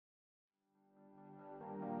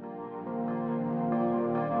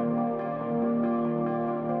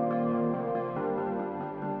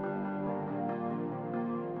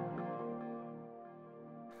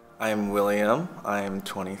I'm William. I'm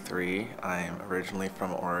 23. I'm originally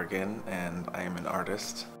from Oregon and I am an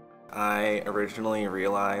artist. I originally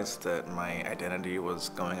realized that my identity was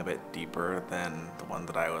going a bit deeper than the one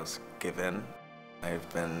that I was given. I've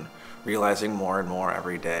been realizing more and more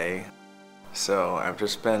every day. So I've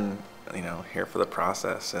just been, here for the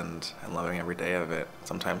process and loving every day of it.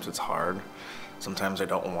 Sometimes it's hard. Sometimes I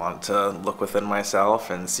don't want to look within myself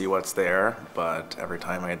and see what's there, but every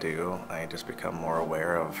time I do, I just become more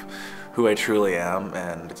aware of who I truly am,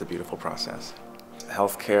 and it's a beautiful process.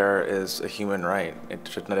 Healthcare is a human right. It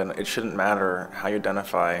shouldn't matter how you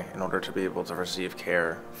identify in order to be able to receive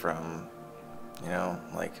care from,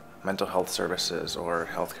 like mental health services or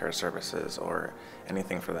healthcare services or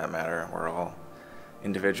anything for that matter. We're all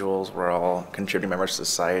individuals, we're all contributing members to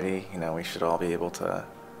society. We should all be able to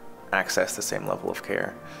access the same level of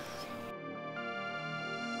care.